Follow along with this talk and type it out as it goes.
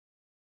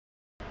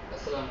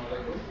Assalamu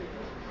alaikum.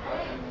 I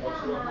am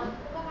Rahman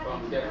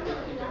from Capital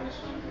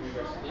International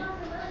University.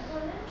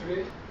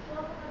 Today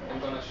I'm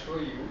gonna show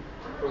you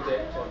a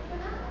project on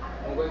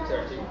mobile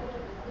charging.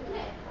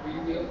 We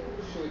will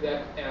show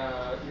that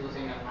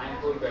using a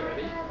 9-volt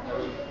battery. I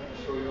will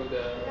show you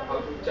the how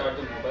to charge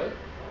a mobile.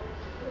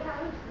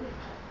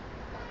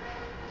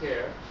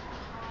 Here,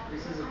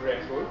 this is a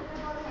breadboard,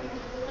 and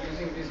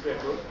using this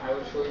breadboard, I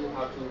will show you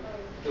how to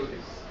do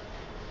this.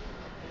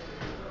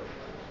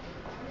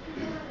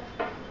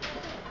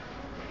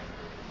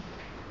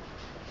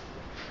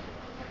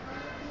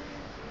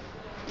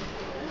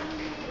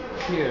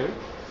 Here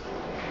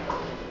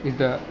is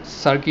the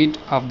circuit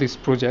of this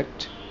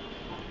project.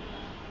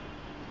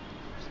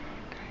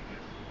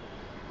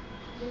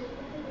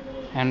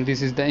 And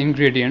this is the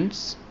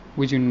ingredients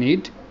which you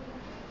need: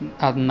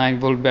 a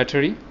 9-volt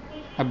battery,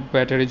 a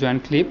battery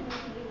joint clip,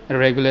 a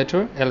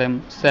regulator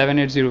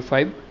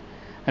LM7805,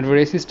 and a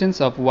resistance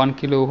of 1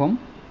 kilo ohm,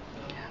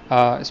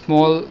 a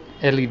small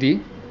LED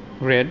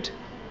red,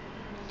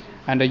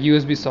 and a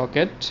USB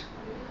socket,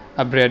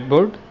 a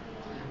breadboard,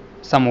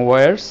 some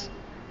wires,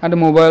 and a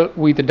mobile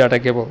with a data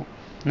cable.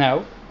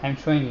 Now I'm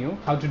showing you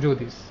how to do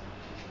this.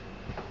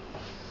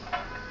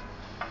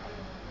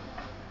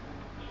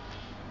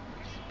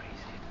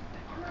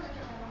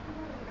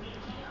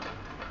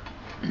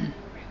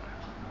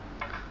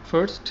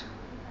 First,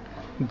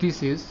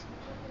 this is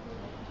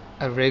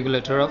a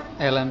regulator of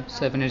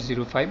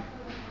LM7805.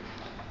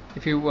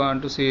 If you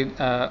want to see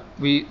it,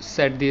 we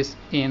set this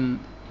in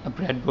a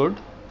breadboard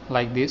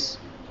like this.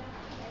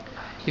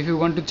 If you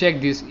want to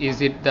check this, is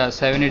it the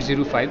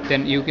 7805,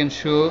 then you can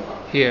show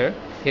here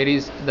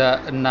is the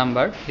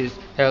number is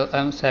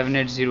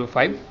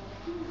LM7805.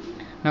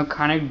 Now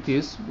connect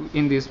this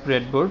in this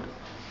breadboard,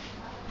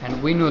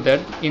 and we know that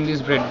in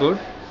this breadboard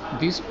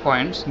these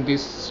points,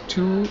 these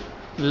two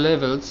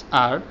levels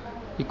are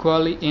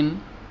equally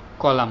in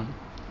column,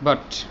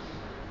 but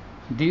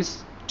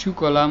these two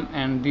column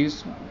and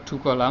these two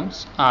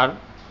columns are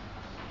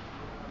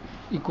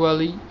equal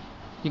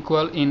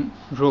in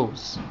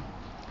rows.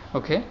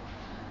 Okay,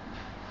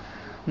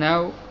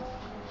 now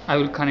I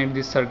will connect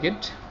this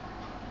circuit.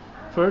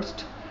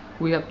 First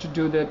we have to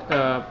do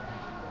that,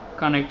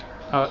 connect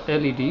a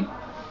LED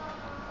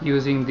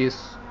using this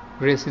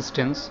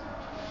resistance.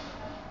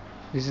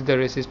 This is the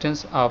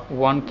resistance of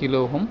 1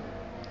 kilo ohm.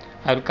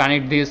 I will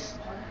connect this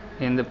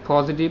in the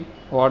positive,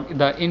 or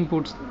the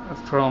inputs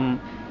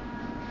from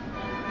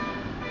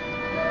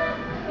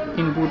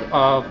input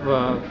of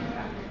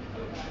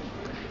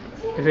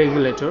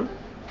regulator.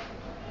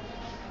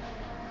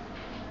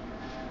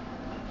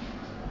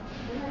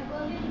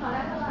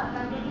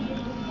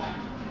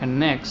 And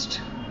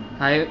next,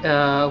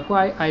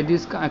 why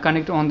I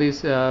connect on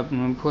this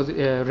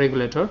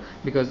regulator,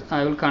 because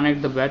I will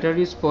connect the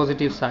battery's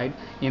positive side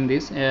in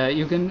this.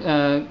 You can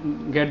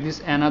get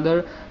this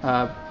another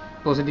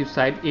positive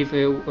side if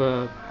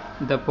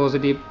the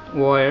positive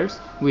wires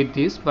with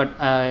this, but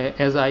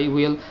as I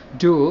will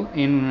do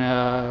in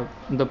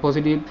the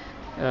positive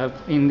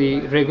in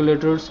the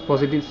regulators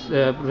positive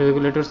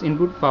regulators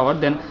input power,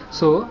 then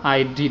so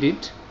I did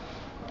it.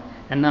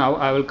 And now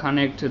I will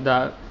connect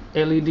the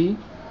LED,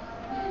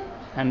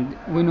 and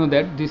we know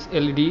that this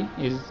LED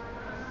is,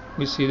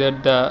 we see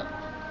that the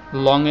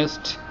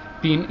longest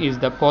pin is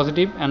the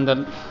positive and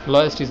the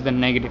lowest is the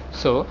negative.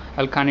 So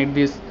I'll connect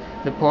this,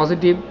 the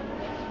positive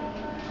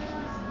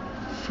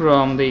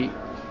from the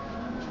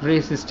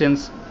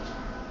resistance,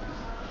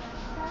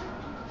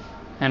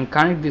 and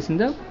connect this in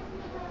the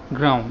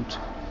ground.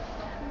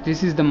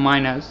 This is the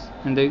minus,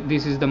 and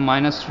this is the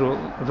minus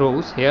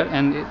rows here,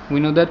 and we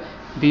know that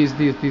these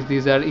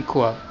are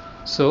equal.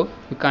 So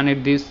we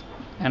connect this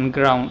and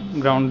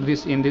ground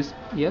this in this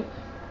here.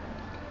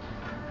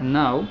 And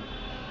now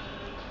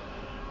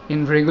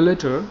in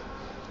regulator,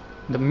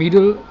 the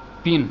middle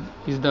pin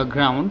is the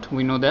ground,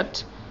 we know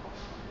that,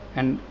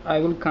 and I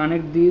will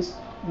connect this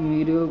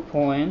middle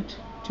point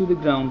to the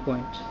ground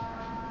point.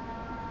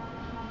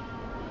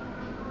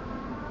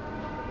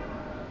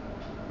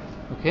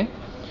 Okay,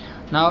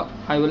 now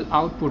I will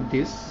output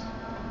this,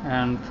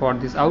 and for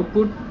this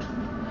output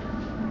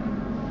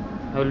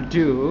I will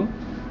do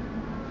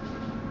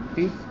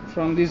this.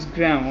 From this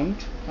ground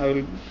I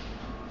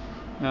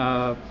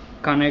will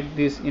connect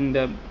this in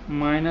the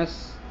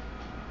minus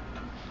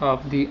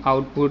of the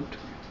output,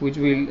 which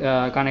will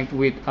connect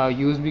with a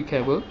USB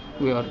cable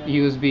or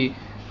USB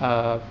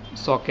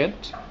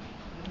socket,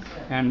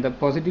 and the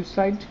positive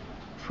side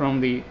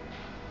from the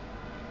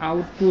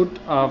output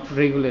of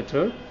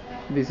regulator.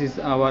 This is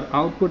our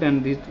output,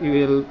 and this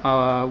will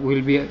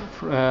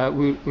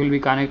be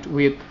connect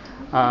with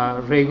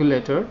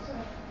regulator.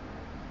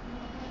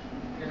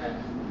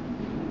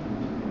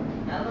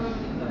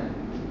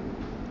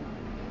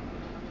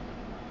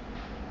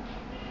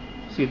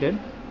 See that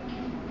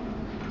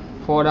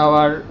for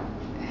our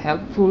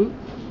help to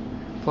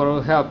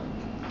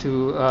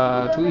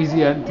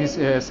easier this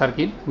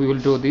circuit, we will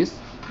do this.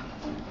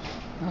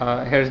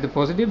 Here is the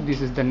positive,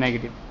 this is the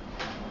negative.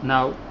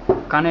 Now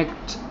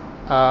connect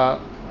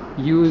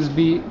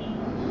USB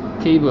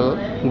cable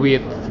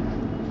with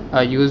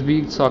a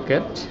USB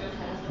socket.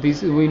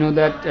 This we know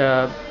that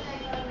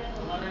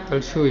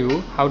I'll show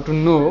you how to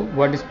know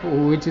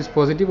which is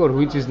positive or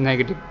which is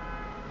negative.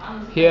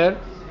 Here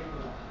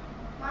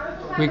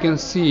we can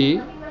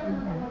see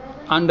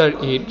under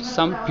it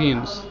some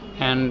pins,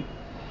 and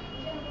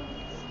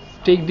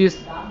take this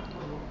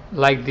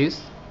like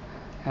this,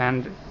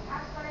 and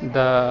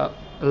the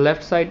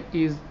left side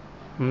is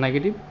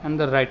negative and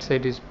the right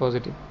side is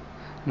positive.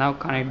 Now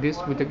connect this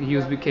with a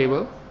USB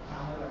cable,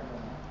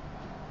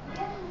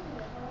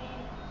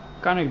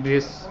 connect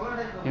this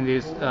in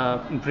this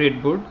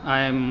breadboard. I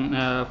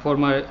am for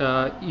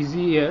my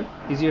easier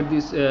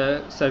this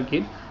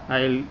circuit,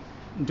 I'll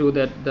do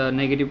that the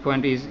negative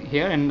point is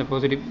here and the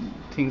positive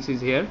things is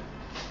here.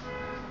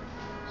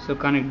 So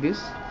connect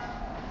this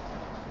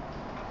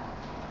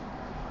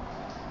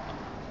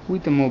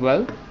with the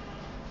mobile.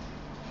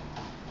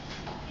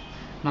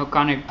 Now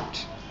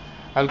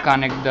I'll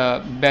connect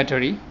the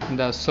battery,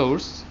 the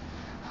source,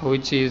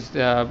 which is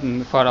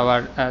for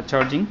our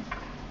charging.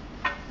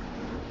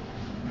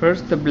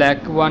 First the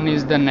black one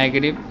is the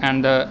negative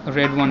and the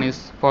red one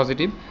is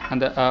positive,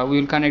 and we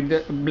will connect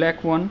the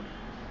black one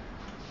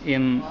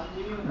in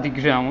the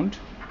ground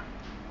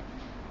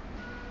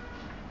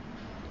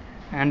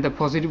and the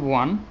positive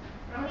one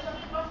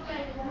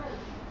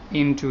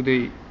into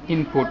the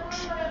input.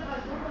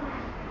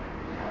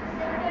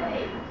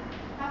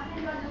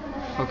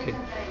 Okay,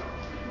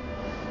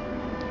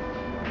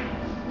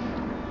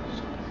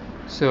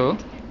 so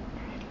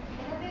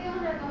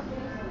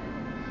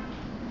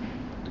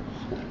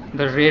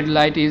the red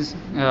light is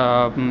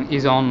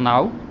on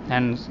now,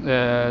 and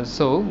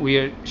so we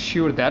are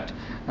sure that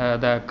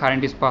the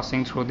current is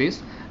passing through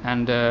this,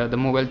 and the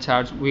mobile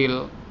charge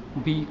will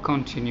be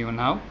continue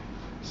now.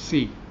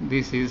 See,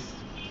 this is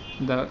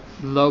the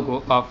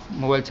logo of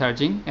mobile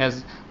charging,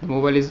 as the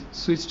mobile is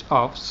switched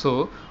off,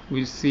 so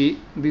we see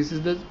this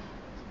is the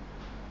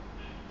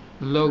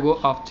logo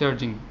of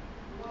charging.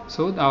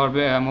 So our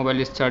mobile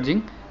is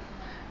charging,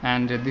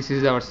 and this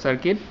is our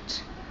circuit,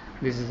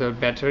 this is our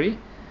battery.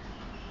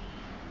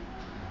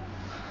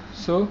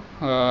 So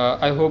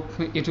I hope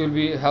it will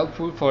be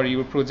helpful for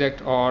your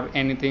project or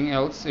anything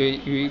else.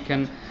 We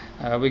can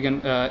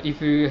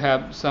if you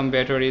have some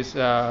batteries,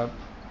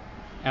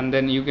 and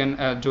then you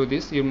can do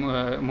this in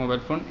mobile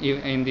phone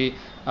in the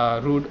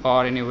road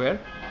or anywhere.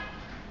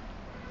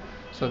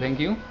 So thank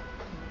you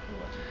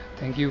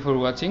for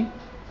watching,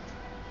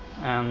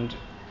 and